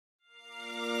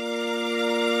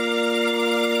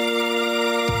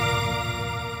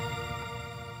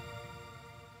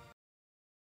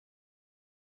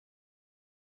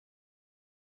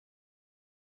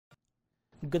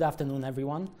Good afternoon,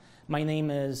 everyone. My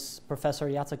name is Professor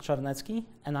Jacek Czarnecki,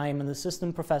 and I am an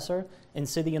assistant professor in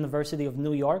City University of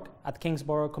New York at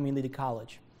Kingsborough Community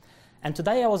College. And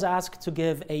today I was asked to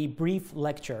give a brief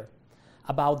lecture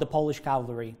about the Polish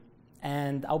Cavalry.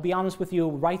 And I'll be honest with you,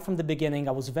 right from the beginning,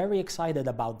 I was very excited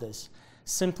about this,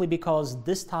 simply because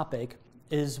this topic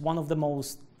is one of the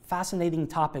most fascinating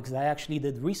topics that I actually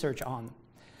did research on.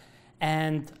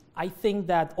 And I think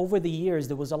that over the years,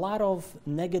 there was a lot of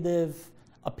negative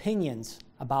opinions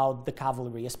about the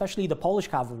cavalry, especially the Polish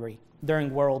cavalry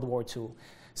during World War II,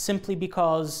 simply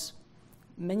because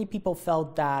many people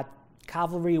felt that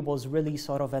cavalry was really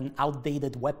sort of an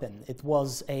outdated weapon. It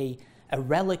was a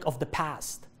relic of the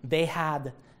past. They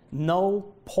had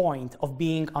no point of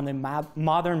being on a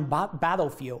modern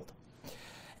battlefield.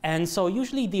 And so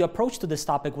usually the approach to this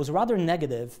topic was rather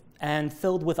negative and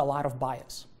filled with a lot of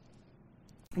bias.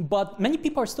 But many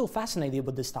people are still fascinated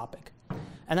with this topic.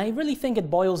 And I really think it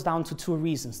boils down to two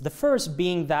reasons. The first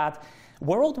being that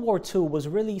World War II was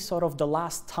really sort of the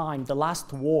last time, the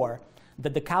last war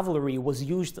that the cavalry was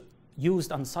used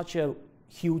on such a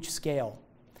huge scale.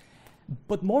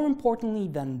 But more importantly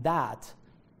than that,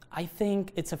 I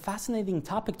think it's a fascinating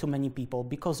topic to many people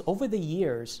because over the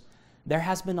years, there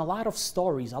has been a lot of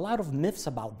stories, a lot of myths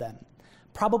about them.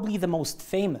 Probably the most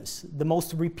famous, the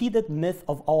most repeated myth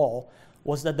of all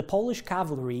was that the Polish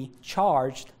cavalry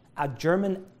charged at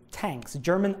German tanks,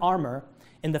 German armor,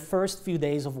 in the first few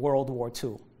days of World War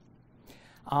II.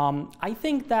 I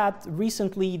think that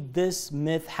recently this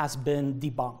myth has been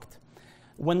debunked.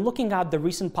 When looking at the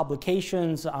recent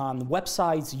publications on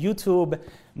websites, YouTube,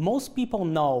 most people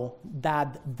know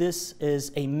that this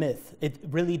is a myth. It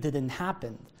really didn't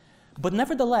happen. But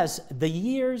nevertheless, the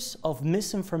years of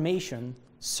misinformation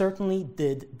certainly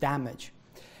did damage.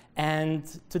 And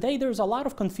today there's a lot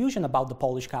of confusion about the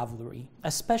Polish cavalry,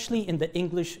 especially in the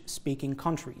English-speaking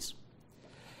countries.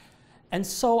 And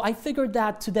so I figured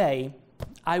that today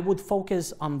I would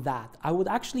focus on that. I would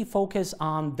actually focus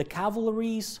on the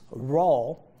cavalry's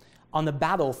role on the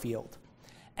battlefield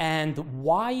and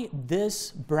why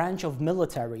this branch of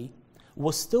military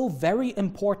was still very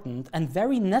important and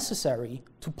very necessary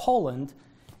to Poland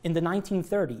in the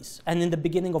 1930s and in the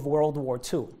beginning of World War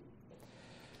II.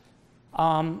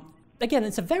 Again,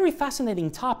 it's a very fascinating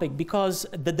topic because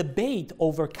the debate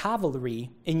over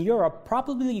cavalry in Europe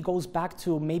probably goes back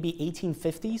to maybe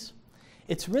 1850s.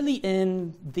 It's really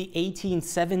in the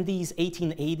 1870s,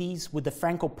 1880s with the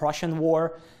Franco-Prussian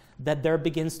War that there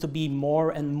begins to be more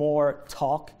and more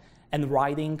talk and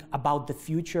writing about the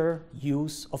future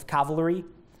use of cavalry,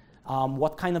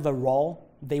 what kind of a role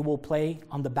they will play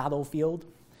on the battlefield.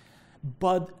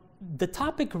 But the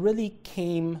topic really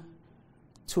came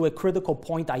to a critical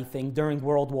point, I think, during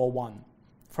World War I,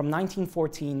 from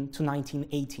 1914 to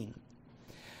 1918.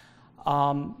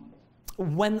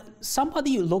 When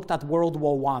somebody looked at World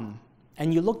War I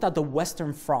and you looked at the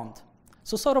Western Front,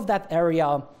 so sort of that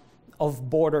area of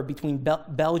border between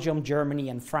Belgium, Germany,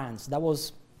 and France, that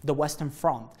was the Western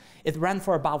Front. It ran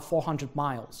for about 400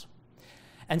 miles.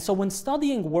 And so when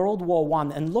studying World War I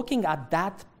and looking at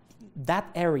that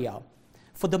area,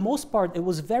 for the most part, it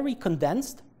was very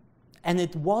condensed, and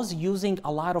it was using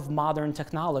a lot of modern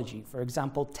technology. For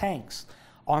example, tanks,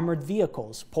 armored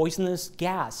vehicles, poisonous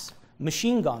gas,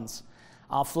 machine guns,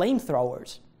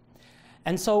 flamethrowers.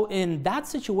 And so in that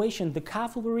situation, the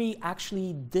cavalry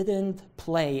actually didn't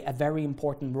play a very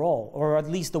important role, or at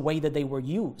least the way that they were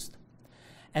used.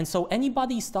 And so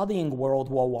anybody studying World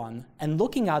War I and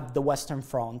looking at the Western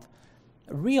Front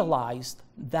realized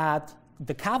that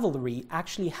the cavalry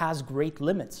actually has great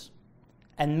limits.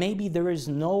 And maybe there is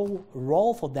no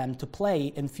role for them to play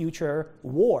in future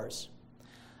wars.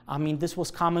 I mean, this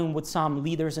was common with some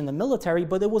leaders in the military,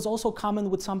 but it was also common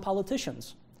with some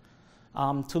politicians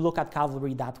to look at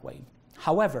cavalry that way.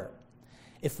 However,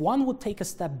 if one would take a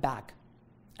step back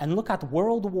and look at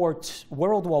World War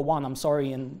I,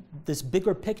 in this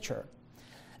bigger picture,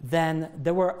 then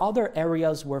there were other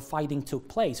areas where fighting took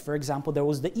place. For example, there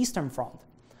was the Eastern Front,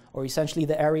 or essentially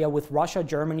the area with Russia,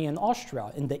 Germany, and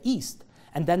Austria in the east.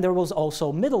 And then there was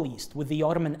also Middle East with the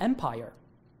Ottoman Empire.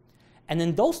 And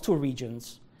in those two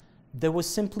regions, there was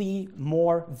simply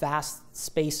more vast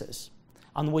spaces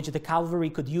on which the cavalry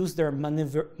could use their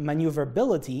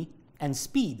maneuverability and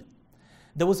speed.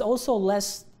 There was also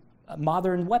less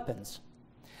modern weapons.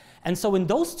 And so in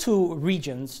those two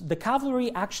regions, the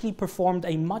cavalry actually performed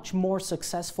a much more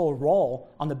successful role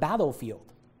on the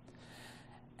battlefield.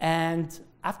 And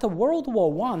after World War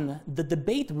I, the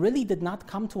debate really did not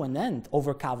come to an end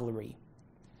over cavalry,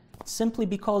 simply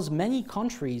because many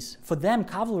countries, for them,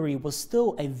 cavalry was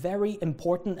still a very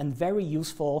important and very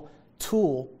useful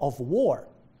tool of war.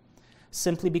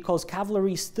 simply because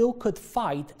cavalry still could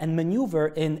fight and maneuver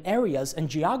in areas and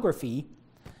geography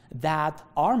that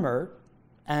armor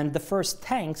and the first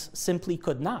tanks simply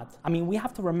could not. I mean, we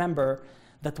have to remember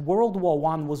that World War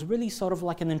I was really sort of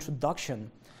like an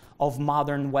introduction of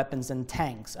modern weapons and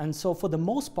tanks. And so for the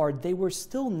most part, they were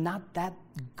still not that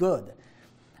good.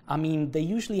 I mean, they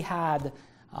usually had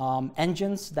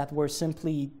engines that were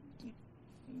simply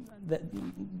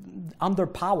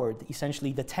underpowered,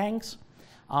 essentially, the tanks.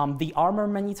 The armor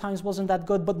many times wasn't that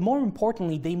good, but more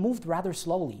importantly, they moved rather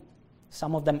slowly.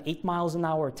 Some of them 8 miles an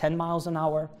hour, 10 miles an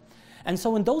hour. And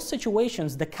so in those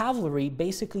situations, the cavalry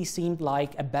basically seemed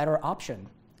like a better option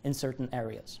in certain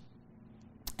areas.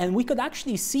 And we could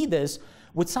actually see this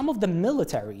with some of the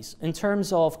militaries in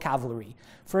terms of cavalry.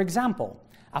 For example,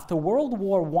 after World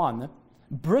War I,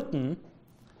 Britain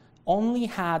only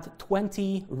had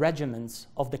 20 regiments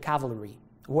of the cavalry,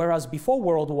 whereas before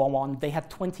World War I, they had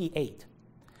 28,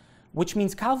 which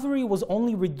means cavalry was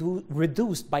only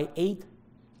reduced by 8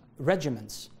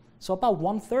 regiments, so about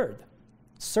 1/3.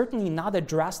 Certainly not a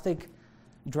drastic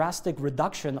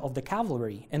reduction of the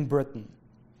cavalry in Britain.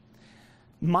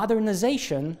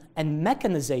 Modernization and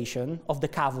mechanization of the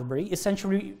cavalry,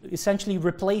 essentially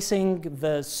replacing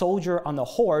the soldier on a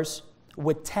horse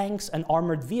with tanks and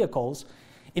armored vehicles,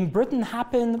 in Britain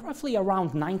happened roughly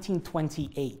around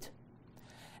 1928.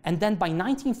 And then by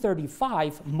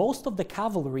 1935, most of the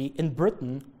cavalry in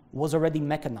Britain was already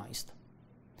mechanized.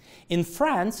 In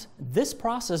France, this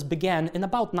process began in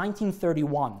about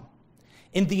 1931.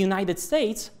 In the United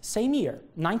States, same year,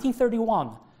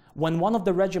 1931, when one of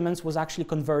the regiments was actually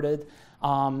converted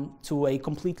to a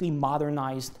completely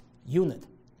modernized unit.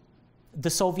 The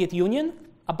Soviet Union,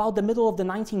 about the middle of the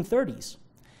 1930s,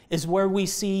 is where we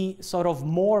see sort of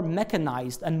more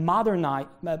mechanized and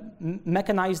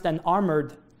mechanized and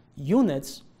armored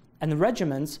units and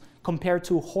regiments compared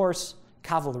to horse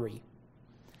cavalry.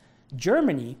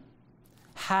 Germany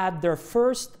had their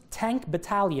first tank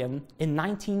battalion in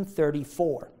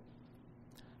 1934.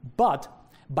 But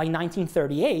by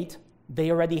 1938,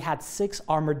 they already had 6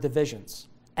 armored divisions,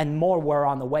 and more were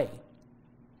on the way.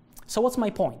 So what's my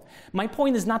point? My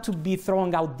point is not to be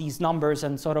throwing out these numbers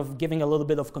and sort of giving a little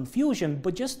bit of confusion,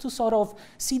 but just to sort of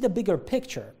see the bigger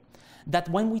picture, that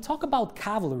when we talk about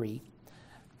cavalry,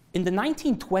 in the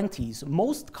 1920s,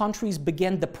 most countries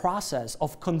began the process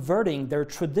of converting their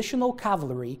traditional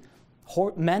cavalry,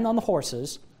 men on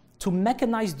horses, to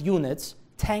mechanized units,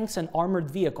 tanks, and armored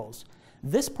vehicles.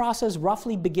 This process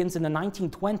roughly begins in the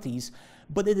 1920s,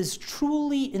 but it is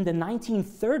truly in the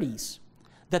 1930s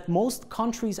that most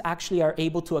countries actually are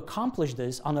able to accomplish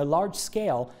this on a large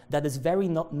scale that is very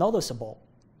noticeable.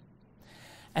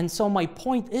 And so my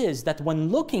point is that when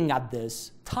looking at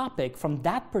this topic from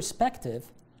that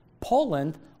perspective,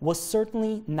 Poland was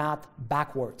certainly not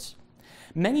backwards.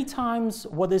 Many times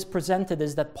what is presented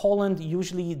is that Poland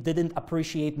usually didn't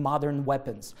appreciate modern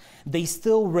weapons. They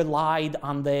still relied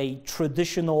on the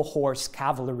traditional horse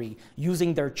cavalry,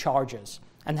 using their charges,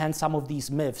 and hence some of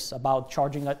these myths about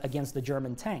charging against the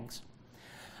German tanks.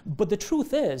 But the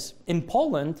truth is, in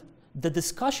Poland, the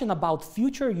discussion about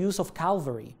future use of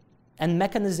cavalry and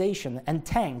mechanization and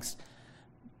tanks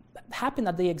happened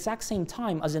at the exact same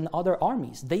time as in other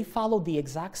armies. They followed the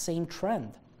exact same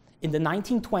trend. In the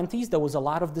 1920s, there was a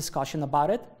lot of discussion about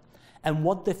it and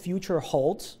what the future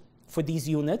holds for these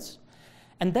units.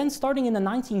 And then starting in the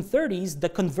 1930s, the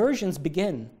conversions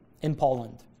begin in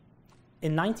Poland.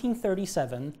 In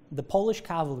 1937, the Polish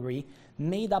cavalry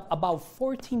made up about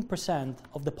 14%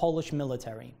 of the Polish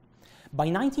military. By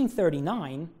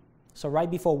 1939, so right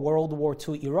before World War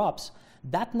II erupts,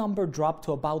 that number dropped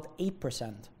to about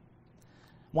 8%.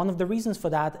 One of the reasons for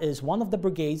that is one of the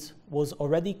brigades was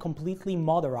already completely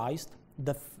motorized,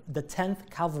 the 10th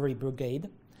Cavalry Brigade,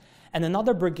 and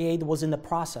another brigade was in the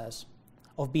process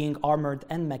of being armored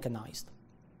and mechanized.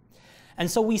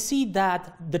 And so we see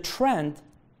that the trend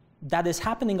that is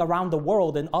happening around the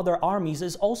world in other armies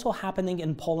is also happening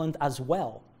in Poland as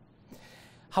well.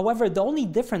 However, the only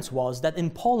difference was that in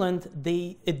Poland,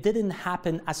 it didn't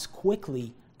happen as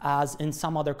quickly as in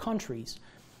some other countries.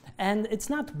 And it's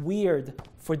not weird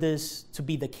for this to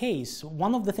be the case.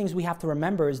 One of the things we have to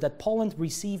remember is that Poland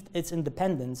received its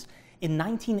independence in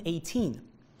 1918,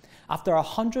 after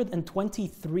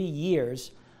 123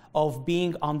 years of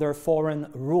being under foreign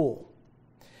rule.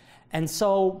 And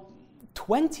so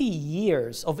 20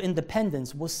 years of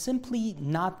independence was simply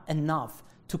not enough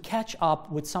to catch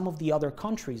up with some of the other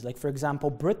countries, like, for example,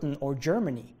 Britain or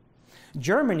Germany.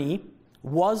 Germany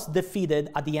was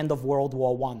defeated at the end of World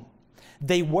War I.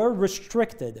 They were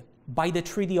restricted by the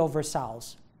Treaty of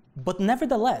Versailles, but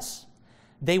nevertheless,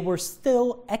 they were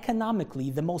still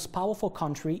economically the most powerful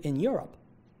country in Europe.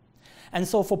 And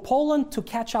so for Poland to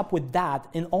catch up with that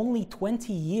in only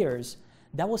 20 years,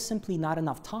 that was simply not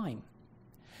enough time.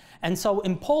 And so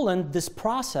in Poland, this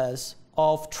process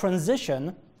of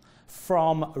transition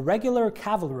from regular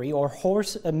cavalry or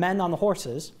men on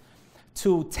horses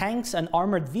to tanks and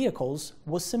armored vehicles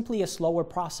was simply a slower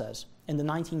process in the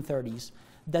 1930s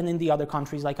than in the other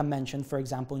countries, like I mentioned, for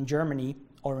example, in Germany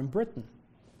or in Britain.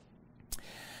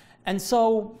 And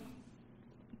so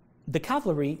the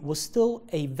cavalry was still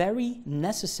a very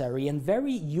necessary and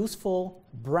very useful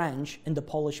branch in the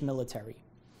Polish military.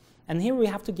 And here we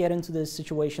have to get into this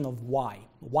situation of why.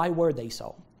 Why were they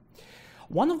so?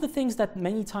 One of the things that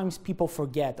many times people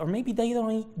forget, or maybe they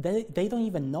don't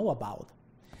even know about,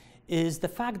 is the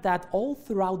fact that all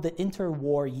throughout the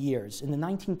interwar years in the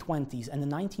 1920s and the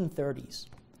 1930s,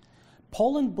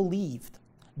 Poland believed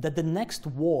that the next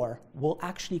war will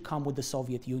actually come with the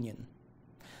Soviet Union.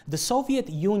 The Soviet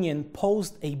Union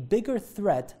posed a bigger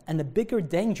threat and a bigger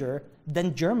danger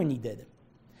than Germany did.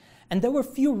 And there were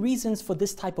few reasons for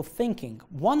this type of thinking.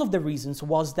 One of the reasons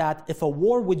was that if a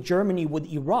war with Germany would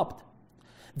erupt,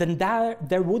 then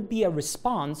there would be a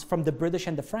response from the British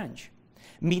and the French,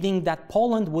 meaning that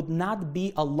Poland would not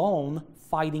be alone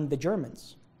fighting the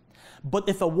Germans. But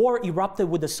if a war erupted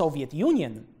with the Soviet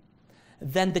Union,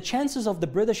 then the chances of the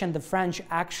British and the French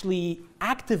actually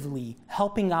actively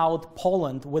helping out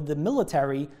Poland with the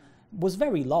military was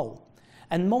very low.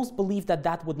 And most believed that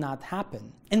that would not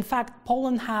happen. In fact,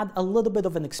 Poland had a little bit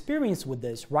of an experience with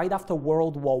this right after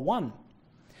World War I.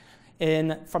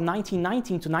 From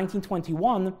 1919 to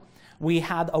 1921,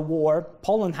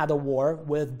 Poland had a war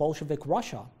with Bolshevik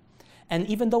Russia. And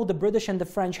even though the British and the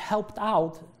French helped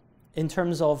out in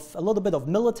terms of a little bit of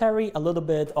military, a little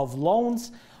bit of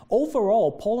loans,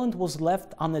 overall, Poland was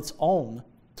left on its own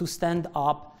to stand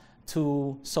up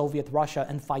to Soviet Russia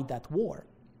and fight that war.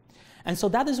 And so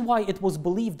that is why it was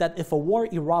believed that if a war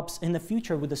erupts in the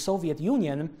future with the Soviet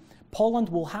Union, Poland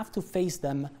will have to face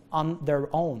them on their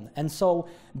own. And so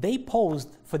they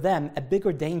posed for them a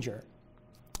bigger danger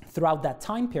throughout that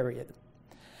time period.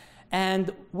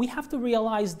 And we have to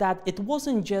realize that it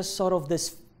wasn't just sort of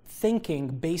this thinking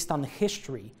based on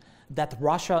history that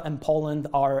Russia and Poland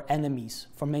are enemies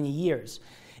for many years.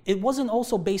 It wasn't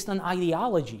also based on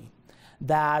ideology,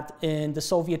 that in the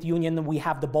Soviet Union we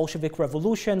have the Bolshevik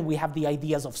Revolution, we have the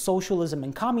ideas of socialism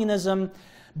and communism,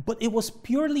 but it was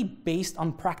purely based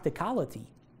on practicality.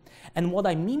 And what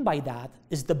I mean by that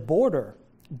is the border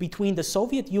between the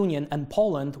Soviet Union and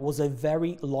Poland was a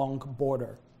very long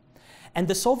border. And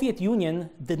the Soviet Union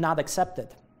did not accept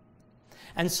it.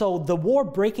 And so the war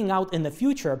breaking out in the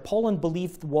future, Poland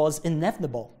believed was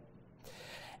inevitable.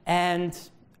 And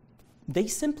they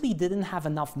simply didn't have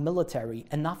enough military,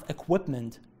 enough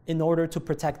equipment in order to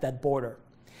protect that border.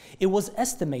 It was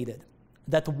estimated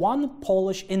that one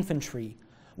Polish infantry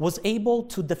was able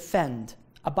to defend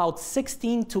about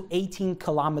 16 to 18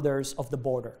 kilometers of the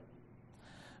border.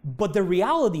 But the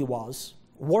reality was,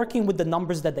 working with the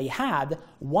numbers that they had,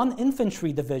 one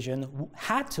infantry division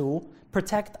had to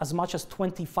protect as much as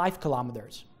 25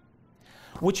 kilometers,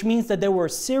 which means that there were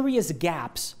serious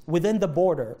gaps within the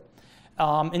border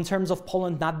in terms of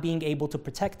Poland not being able to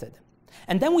protect it.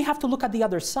 And then we have to look at the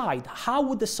other side. How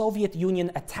would the Soviet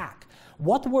Union attack?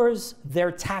 What was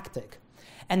their tactic?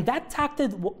 And that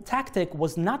tactic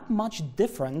was not much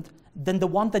different than the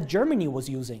one that Germany was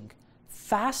using.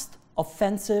 Fast,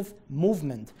 offensive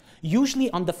movement, usually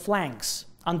on the flanks,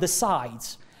 on the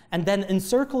sides, and then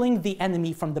encircling the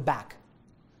enemy from the back.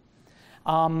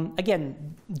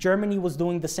 Again, Germany was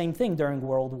doing the same thing during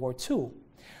World War II.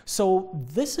 So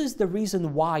this is the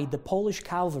reason why the Polish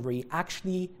cavalry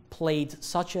actually played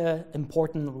such an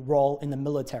important role in the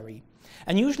military.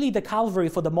 And usually the cavalry,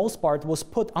 for the most part, was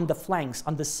put on the flanks,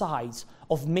 on the sides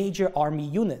of major army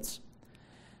units,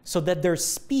 so that their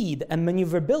speed and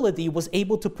maneuverability was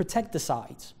able to protect the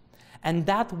sides. And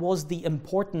that was the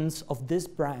importance of this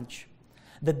branch,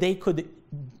 that they could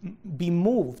be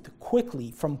moved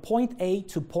quickly from point A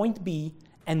to point B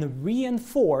and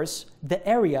reinforce the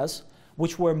areas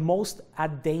which were most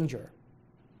at danger.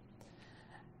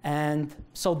 And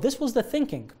so this was the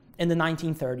thinking in the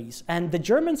 1930s. And the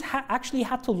Germans actually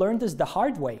had to learn this the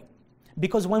hard way,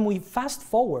 because when we fast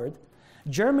forward,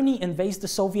 Germany invades the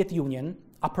Soviet Union,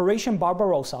 Operation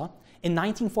Barbarossa, in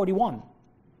 1941.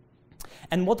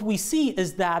 And what we see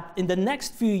is that in the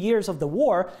next few years of the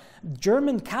war,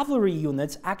 German cavalry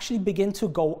units actually begin to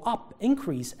go up,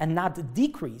 increase, and not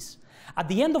decrease. At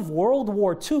the end of World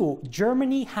War II,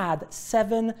 Germany had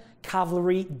 7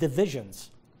 cavalry divisions,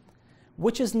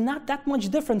 which is not that much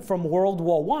different from World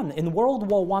War I. In World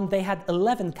War I, they had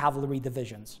 11 cavalry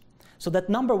divisions. So that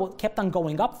number kept on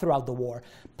going up throughout the war.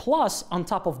 Plus, on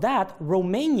top of that,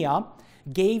 Romania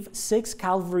gave 6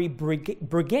 cavalry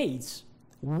brigades,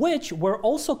 which were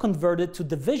also converted to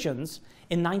divisions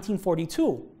in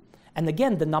 1942. And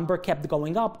again, the number kept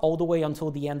going up all the way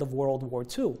until the end of World War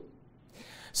II.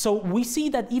 So we see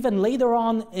that even later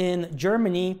on in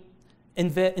Germany,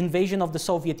 in the invasion of the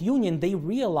Soviet Union, they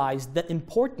realized the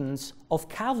importance of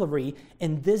cavalry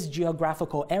in this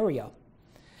geographical area.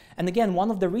 And again, one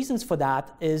of the reasons for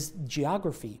that is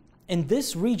geography. In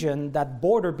this region, that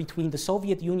border between the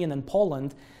Soviet Union and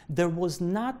Poland, there was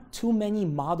not too many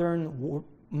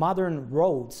modern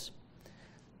roads.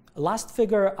 Last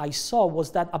figure I saw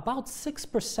was that about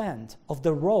 6% of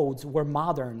the roads were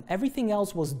modern. Everything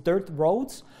else was dirt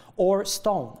roads or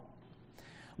stone,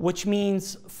 which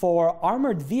means for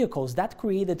armored vehicles, that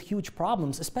created huge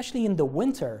problems, especially in the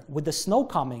winter with the snow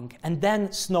coming and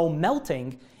then snow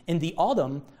melting in the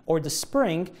autumn or the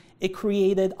spring. It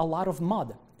created a lot of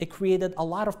mud. It created a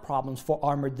lot of problems for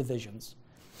armored divisions.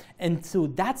 And to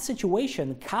that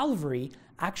situation, cavalry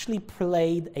actually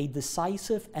played a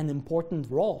decisive and important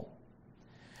role.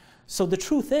 So the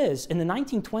truth is, in the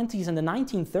 1920s and the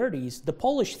 1930s, the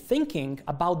Polish thinking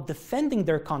about defending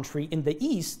their country in the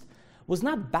East was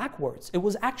not backwards. It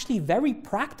was actually very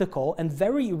practical and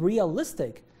very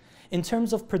realistic in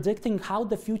terms of predicting how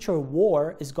the future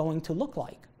war is going to look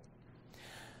like.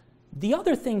 The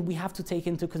other thing we have to take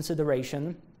into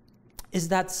consideration is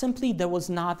that simply there was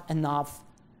not enough,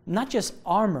 not just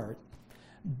armor,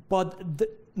 but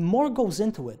more goes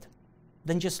into it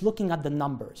than just looking at the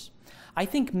numbers. I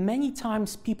think many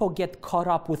times people get caught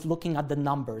up with looking at the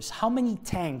numbers. How many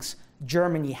tanks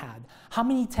Germany had? How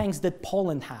many tanks did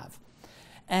Poland have?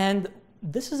 And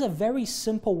this is a very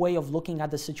simple way of looking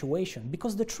at the situation,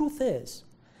 because the truth is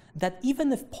that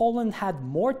even if Poland had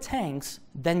more tanks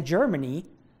than Germany,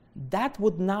 that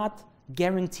would not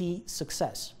guarantee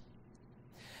success.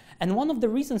 And one of the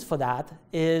reasons for that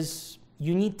is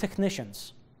you need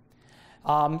technicians.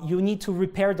 You need to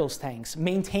repair those tanks,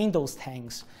 maintain those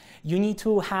tanks. You need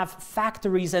to have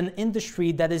factories and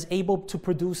industry that is able to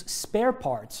produce spare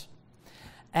parts.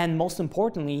 And most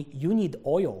importantly, you need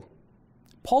oil.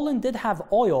 Poland did have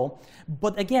oil,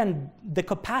 but again, the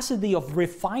capacity of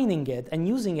refining it and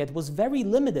using it was very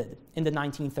limited in the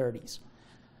 1930s.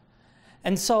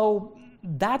 And so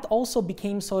that also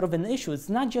became sort of an issue. It's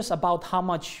not just about how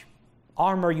much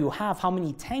armor you have, how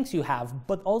many tanks you have,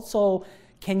 but also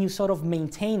can you sort of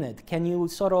maintain it? Can you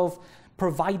sort of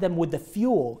provide them with the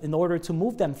fuel in order to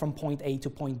move them from point A to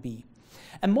point B?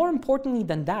 And more importantly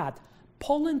than that,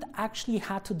 Poland actually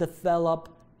had to develop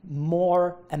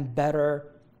more and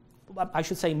better, I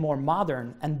should say more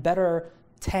modern and better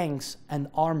tanks and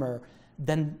armor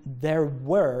than there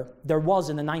was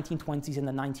in the 1920s and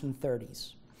the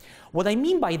 1930s. What I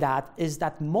mean by that is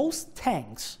that most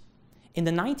tanks in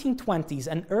the 1920s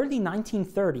and early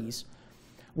 1930s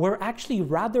were actually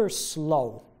rather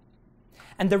slow.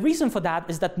 And the reason for that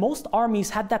is that most armies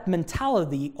had that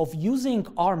mentality of using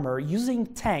armor, using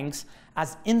tanks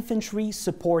as infantry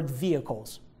support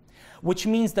vehicles, which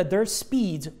means that their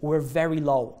speeds were very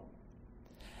low.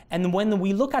 And when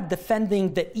we look at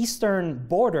defending the eastern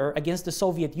border against the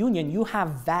Soviet Union, you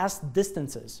have vast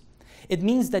distances. It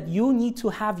means that you need to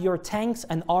have your tanks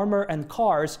and armor and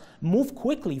cars move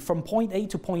quickly from point A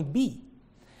to point B.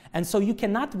 And so you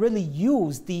cannot really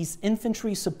use these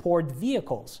infantry support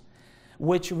vehicles,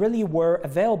 which really were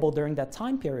available during that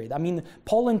time period. I mean,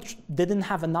 Poland didn't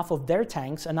have enough of their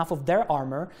tanks, enough of their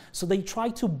armor, so they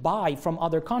tried to buy from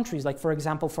other countries, like for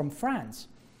example from France.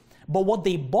 But what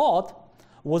they bought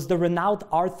was the Renault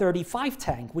R-35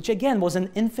 tank, which again was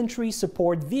an infantry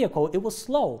support vehicle. It was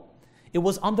slow. It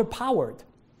was underpowered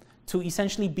to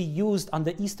essentially be used on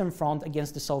the Eastern Front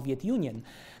against the Soviet Union.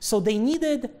 So they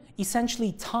needed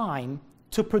essentially time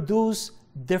to produce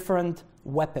different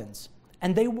weapons.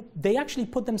 And they actually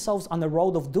put themselves on the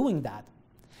road of doing that.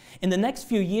 In the next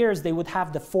few years, they would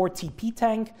have the 4 TP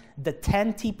tank, the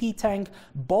 10 TP tank.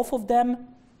 Both of them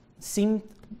seemed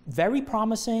very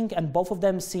promising, and both of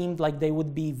them seemed like they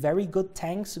would be very good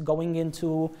tanks going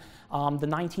into the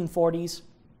 1940s.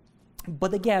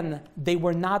 But again, they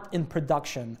were not in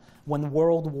production when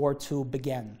World War II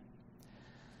began.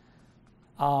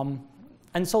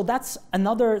 And so that's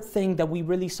another thing that we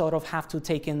really sort of have to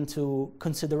take into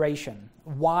consideration,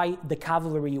 why the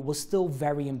cavalry was still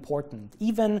very important,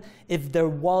 even if there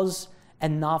was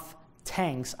enough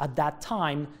tanks at that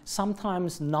time,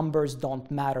 sometimes numbers don't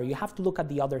matter. You have to look at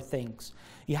the other things.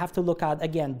 You have to look at,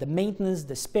 again, the maintenance,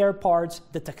 the spare parts,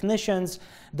 the technicians,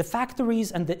 the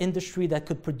factories and the industry that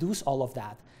could produce all of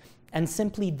that. And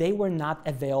simply, they were not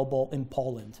available in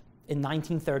Poland in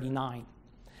 1939.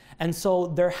 And so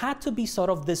there had to be sort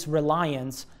of this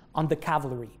reliance on the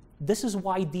cavalry. This is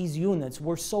why these units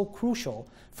were so crucial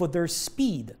for their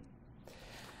speed.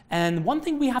 And one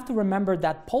thing we have to remember,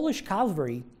 that Polish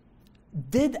cavalry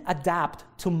did adapt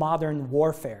to modern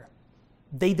warfare.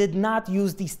 They did not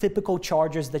use these typical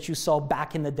chargers that you saw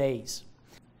back in the days.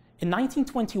 In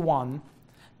 1921,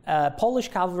 a Polish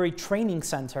Cavalry Training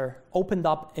Center opened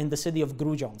up in the city of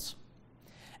Grudziądz.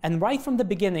 And right from the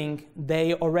beginning,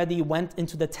 they already went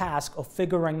into the task of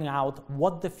figuring out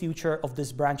what the future of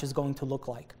this branch is going to look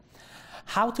like.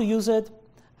 How to use it,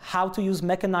 how to use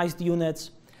mechanized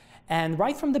units. And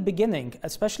right from the beginning,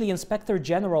 especially Inspector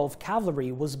General of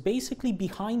Cavalry was basically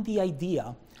behind the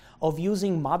idea of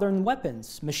using modern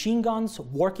weapons, machine guns,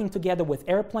 working together with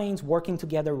airplanes, working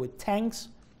together with tanks.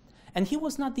 And he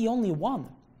was not the only one.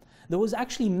 There was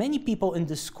actually many people in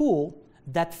the school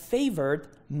that favored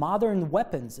modern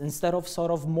weapons instead of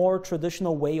sort of more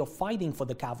traditional way of fighting for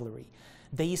the cavalry.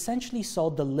 They essentially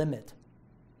saw the limit.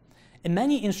 And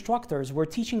many instructors were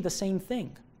teaching the same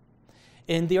thing.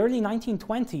 In the early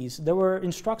 1920s, there were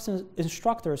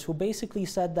instructors who basically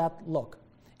said that, look,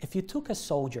 if you took a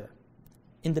soldier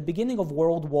in the beginning of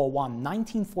World War I,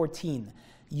 1914,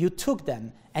 you took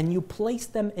them and you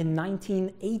placed them in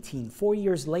 1918, 4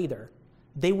 years later,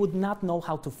 they would not know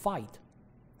how to fight.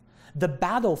 The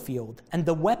battlefield and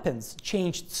the weapons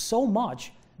changed so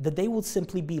much that they would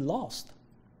simply be lost.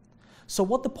 So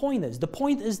what the point is? The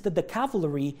point is that the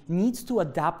cavalry needs to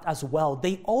adapt as well.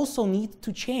 They also need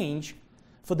to change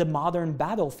for the modern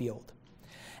battlefield.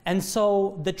 And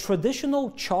so the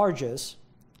traditional charges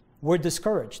were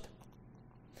discouraged.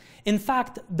 In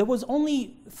fact, there was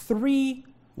only 3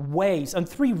 ways and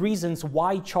 3 reasons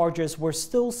why charges were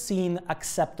still seen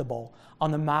acceptable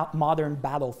on a modern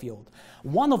battlefield.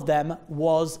 One of them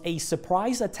was a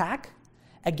surprise attack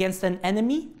against an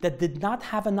enemy that did not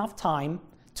have enough time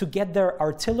to get their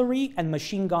artillery and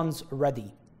machine guns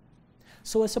ready.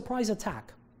 So a surprise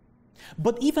attack.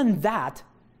 But even that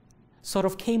sort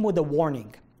of came with a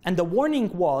warning. And the warning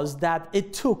was that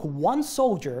it took one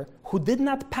soldier who did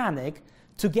not panic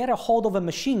to get a hold of a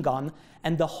machine gun,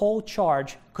 and the whole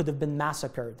charge could have been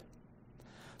massacred.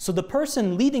 So the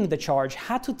person leading the charge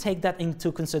had to take that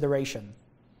into consideration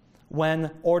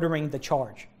when ordering the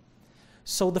charge.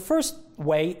 So the first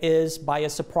way is by a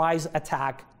surprise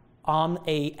attack on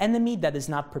an enemy that is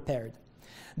not prepared.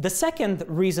 The second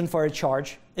reason for a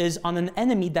charge is on an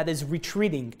enemy that is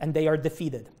retreating and they are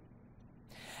defeated.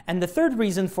 And the third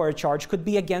reason for a charge could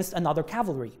be against another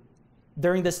cavalry.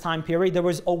 During this time period, there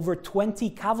was over 20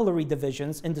 cavalry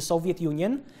divisions in the Soviet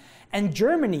Union, and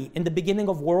Germany, in the beginning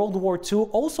of World War II,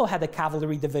 also had a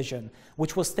cavalry division,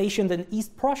 which was stationed in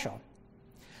East Prussia.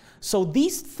 So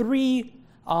these 3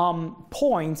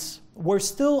 points were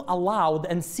still allowed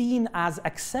and seen as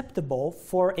acceptable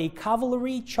for a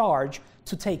cavalry charge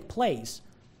to take place,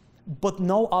 but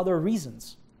no other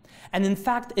reasons. And in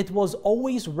fact, it was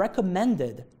always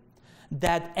recommended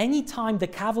that anytime the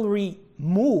cavalry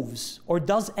moves or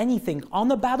does anything on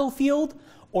the battlefield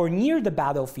or near the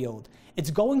battlefield,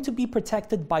 it's going to be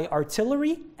protected by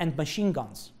artillery and machine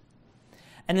guns.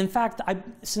 And in fact,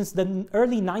 since the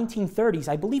early 1930s,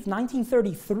 I believe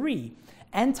 1933,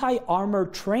 anti-armor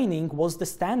training was the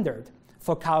standard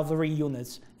for cavalry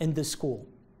units in the school.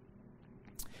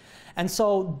 And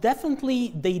so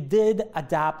definitely they did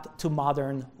adapt to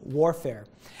modern warfare.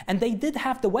 And they did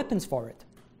have the weapons for it.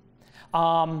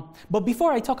 But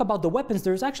before I talk about the weapons,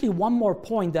 there's actually one more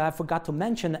point that I forgot to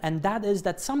mention, and that is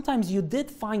that sometimes you did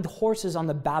find horses on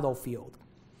the battlefield.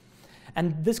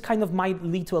 And this kind of might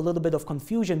lead to a little bit of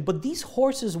confusion, but these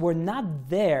horses were not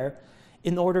there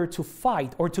in order to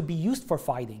fight or to be used for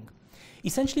fighting.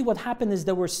 Essentially what happened is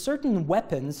there were certain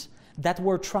weapons that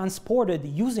were transported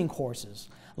using horses,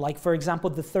 like for example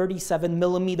the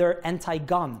 37mm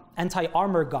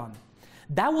anti-armor gun.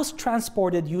 That was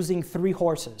transported using 3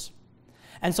 horses.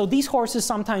 And so these horses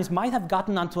sometimes might have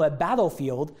gotten onto a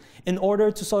battlefield in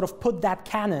order to sort of put that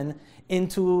cannon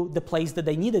into the place that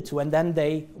they needed to, and then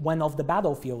they went off the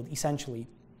battlefield, essentially.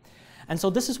 And so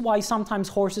this is why sometimes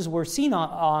horses were seen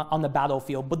on the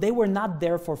battlefield, but they were not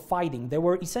there for fighting. They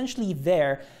were essentially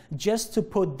there just to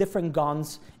put different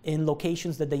guns in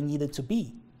locations that they needed to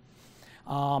be.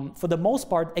 For the most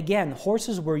part, again,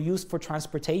 horses were used for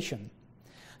transportation.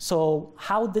 So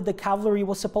how did the cavalry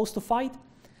was supposed to fight?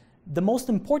 the most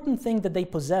important thing that they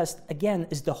possessed, again,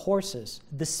 is the horses,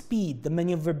 the speed, the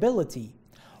maneuverability.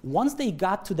 Once they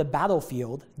got to the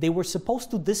battlefield, they were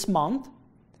supposed to dismount,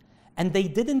 and they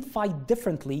didn't fight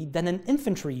differently than an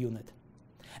infantry unit.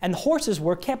 And horses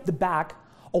were kept back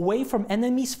away from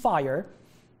enemy's fire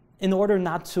in order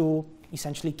not to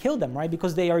essentially kill them, right?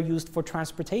 Because they are used for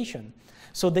transportation.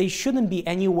 So they shouldn't be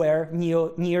anywhere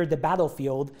near the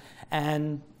battlefield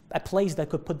and a place that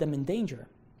could put them in danger.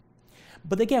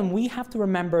 But again, we have to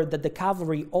remember that the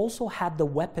cavalry also had the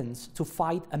weapons to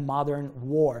fight a modern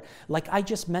war. Like I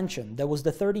just mentioned, there was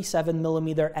the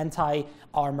 37mm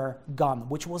anti-armor gun,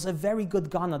 which was a very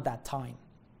good gun at that time.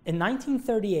 In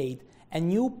 1938, a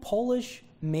new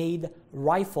Polish-made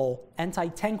rifle,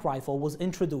 anti-tank rifle, was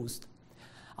introduced,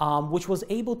 which was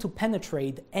able to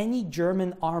penetrate any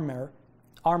German armor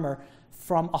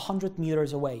from 100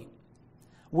 meters away,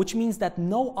 which means that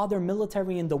no other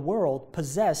military in the world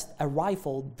possessed a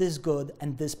rifle this good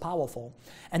and this powerful.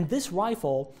 And this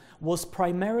rifle was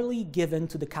primarily given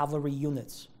to the cavalry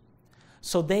units.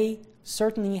 So they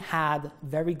certainly had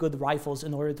very good rifles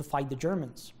in order to fight the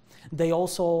Germans. They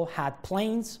also had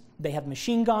planes, they had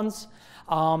machine guns,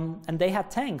 and they had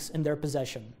tanks in their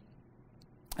possession.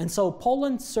 And so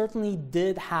Poland certainly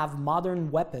did have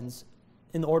modern weapons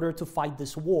in order to fight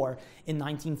this war in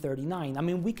 1939. I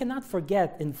mean, we cannot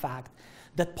forget, in fact,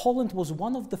 that Poland was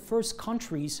one of the first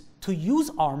countries to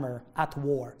use armor at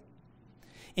war.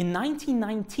 In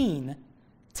 1919,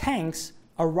 tanks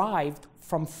arrived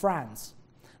from France,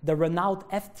 the renowned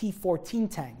FT-14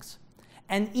 tanks,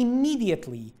 and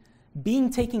immediately, being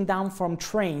taken down from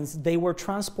trains, they were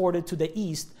transported to the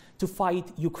east to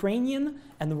fight Ukrainian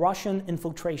and Russian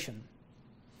infiltration.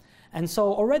 And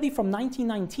so already from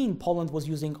 1919, Poland was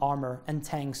using armor and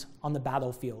tanks on the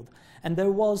battlefield. And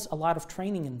there was a lot of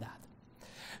training in that.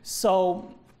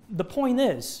 So the point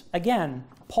is, again,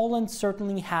 Poland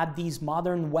certainly had these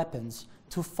modern weapons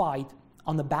to fight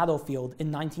on the battlefield in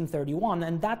 1931.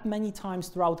 And that many times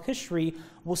throughout history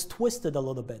was twisted a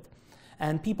little bit.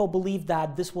 And people believe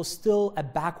that this was still a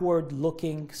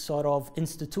backward-looking sort of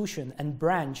institution and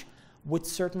branch, which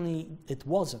certainly it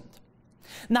wasn't.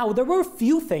 Now, there were a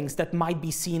few things that might be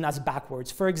seen as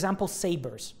backwards. For example,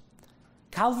 sabers.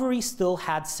 Cavalry still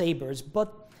had sabers,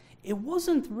 but it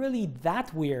wasn't really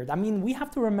that weird. I mean, we have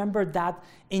to remember that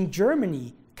in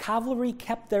Germany, cavalry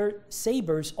kept their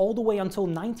sabers all the way until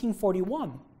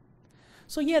 1941.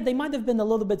 So yeah, they might have been a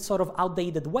little bit sort of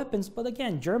outdated weapons, but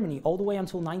again, Germany all the way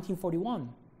until 1941.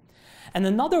 And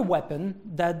another weapon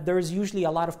that there's usually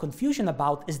a lot of confusion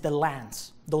about is the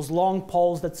lance, those long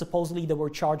poles that supposedly they were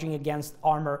charging against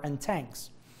armor and tanks.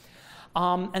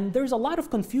 And there's a lot of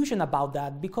confusion about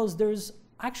that because there's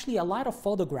actually a lot of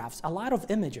photographs, a lot of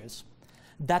images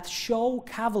that show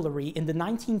cavalry in the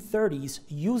 1930s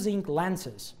using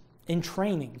lances in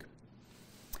training.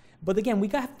 But again,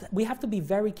 we have to be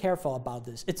very careful about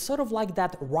this. It's sort of like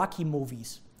that Rocky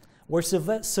movies, where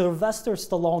Sylvester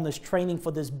Stallone is training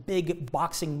for this big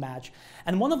boxing match.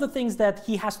 And one of the things that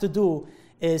he has to do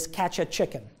is catch a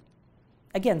chicken.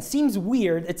 Again, seems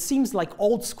weird, it seems like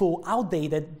old school,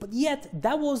 outdated, but yet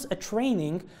that was a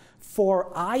training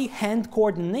for eye-hand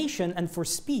coordination and for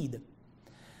speed.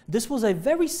 This was a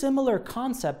very similar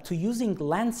concept to using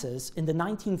lances in the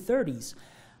 1930s.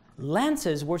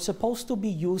 Lances were supposed to be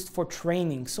used for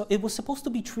training, so it was supposed to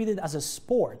be treated as a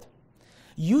sport.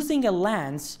 Using a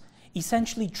lance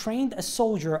essentially trained a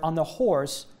soldier on a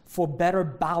horse for better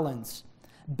balance,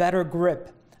 better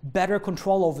grip, better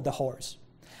control over the horse.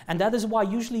 And that is why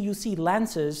usually you see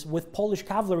lances with Polish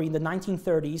cavalry in the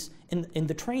 1930s in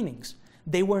the trainings.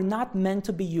 They were not meant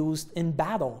to be used in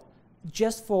battle,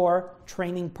 just for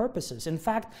training purposes. In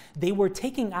fact, they were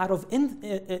taken out of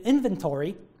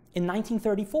inventory in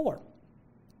 1934.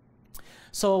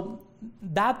 So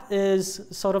that is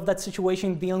sort of that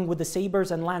situation dealing with the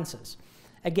sabers and lances.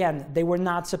 Again, they were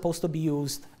not supposed to be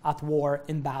used at war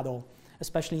in battle,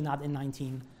 especially not in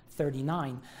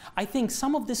 1939. I think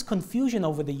some of this confusion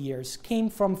over the years came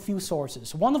from few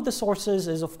sources. One of the sources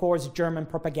is, of course, German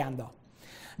propaganda.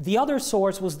 The other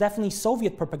source was definitely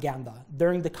Soviet propaganda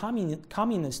during the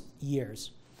communist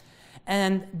years.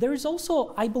 And there's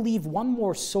also, I believe, one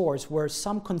more source where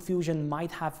some confusion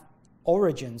might have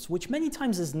origins, which many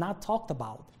times is not talked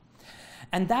about.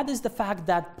 And that is the fact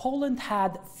that Poland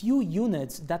had few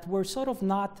units that were sort of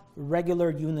not regular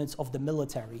units of the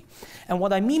military. And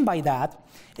what I mean by that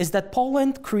is that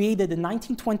Poland created in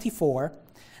 1924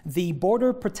 the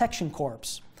Border Protection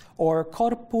Corps, or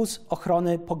Korpus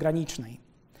Ochrony Pogranicznej.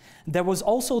 There was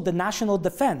also the National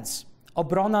Defense,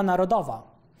 Obrona Narodowa.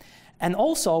 And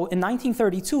also, in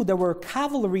 1932, there were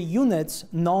cavalry units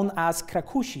known as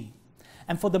Krakusi.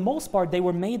 And for the most part, they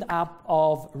were made up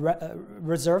of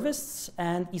reservists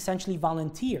and essentially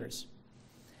volunteers.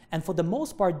 And for the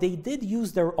most part, they did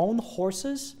use their own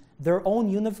horses, their own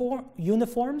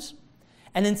uniforms,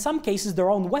 and in some cases, their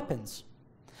own weapons.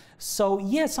 So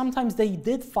yeah, sometimes they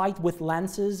did fight with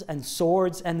lances and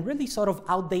swords and really sort of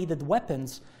outdated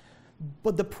weapons.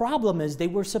 But the problem is they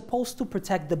were supposed to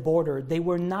protect the border. They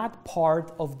were not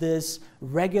part of this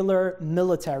regular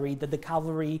military that the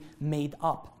cavalry made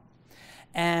up.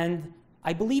 And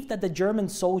I believe that the German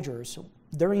soldiers,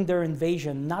 during their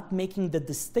invasion, not making the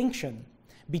distinction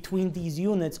between these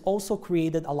units also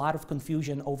created a lot of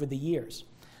confusion over the years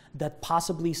that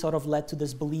possibly sort of led to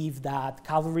this belief that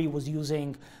cavalry was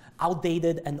using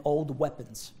outdated and old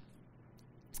weapons.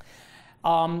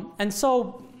 And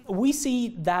so we see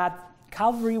that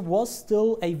cavalry was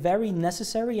still a very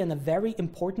necessary and a very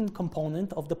important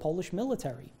component of the Polish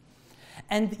military.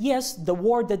 And yes, the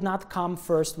war did not come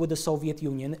first with the Soviet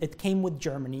Union, it came with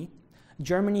Germany.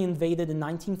 Germany invaded in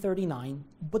 1939,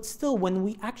 but still when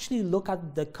we actually look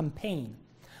at the campaign,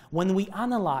 when we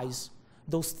analyze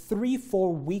those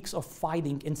 3-4 weeks of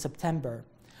fighting in September,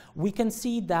 we can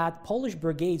see that Polish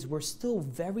brigades were still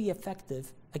very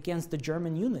effective against the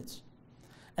German units.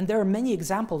 And there are many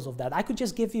examples of that. I could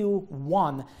just give you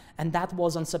one, and that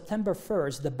was on September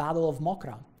 1st, the Battle of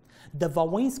Mokra. The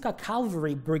Wałęska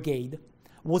Cavalry Brigade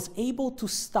was able to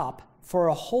stop for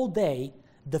a whole day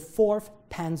the 4th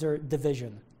Panzer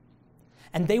Division.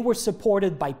 And they were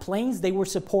supported by planes, they were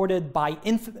supported by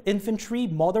infantry,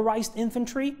 motorized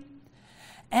infantry,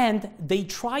 and they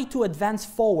tried to advance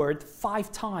forward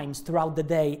 5 times throughout the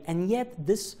day, and yet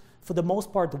this, for the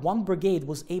most part, one brigade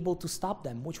was able to stop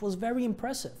them, which was very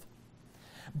impressive.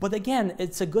 But again,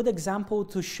 it's a good example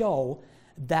to show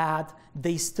that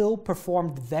they still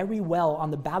performed very well on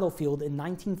the battlefield in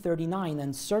 1939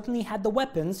 and certainly had the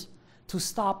weapons to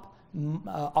stop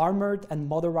armored and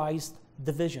motorized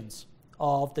divisions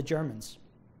of the Germans.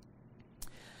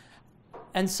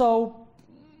 And so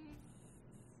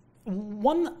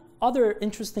one other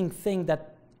interesting thing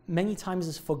that many times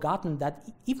is forgotten, that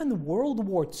even World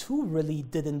War II really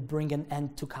didn't bring an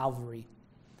end to cavalry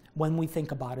when we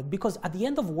think about it, because at the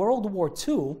end of World War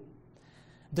II,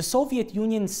 the Soviet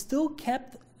Union still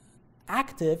kept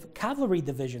active cavalry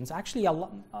divisions, actually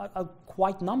a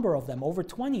quite number of them, over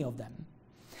 20 of them.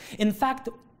 In fact,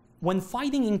 when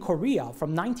fighting in Korea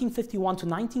from 1951 to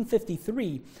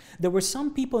 1953, there were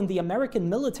some people in the American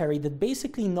military that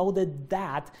basically noted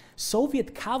that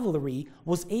Soviet cavalry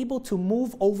was able to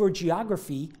move over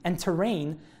geography and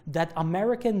terrain that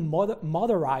American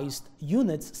motorized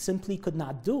units simply could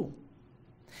not do.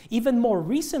 Even more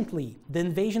recently, the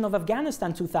invasion of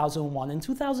Afghanistan 2001. In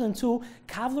 2002,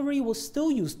 cavalry was still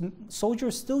used,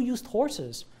 soldiers still used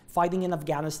horses fighting in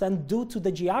Afghanistan due to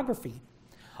the geography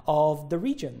of the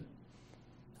region.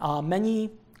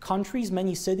 Many countries,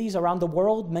 many cities around the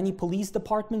world, many police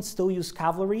departments still use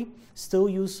cavalry, still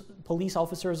use police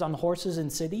officers on horses in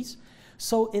cities.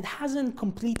 So it hasn't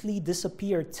completely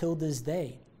disappeared till this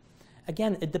day.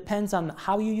 Again, it depends on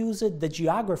how you use it, the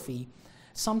geography.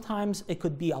 Sometimes it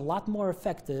could be a lot more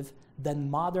effective than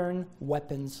modern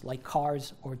weapons like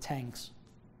cars or tanks.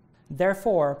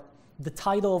 Therefore, the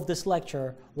title of this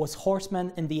lecture was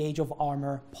Horsemen in the Age of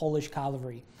Armor, Polish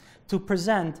Cavalry, to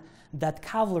present that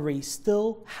cavalry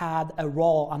still had a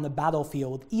role on the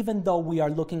battlefield, even though we are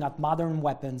looking at modern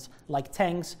weapons like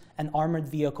tanks and armored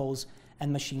vehicles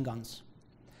and machine guns.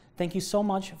 Thank you so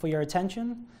much for your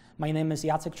attention. My name is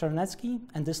Jacek Czarnecki,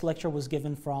 and this lecture was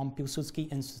given from Pilsudski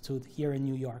Institute here in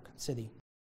New York City.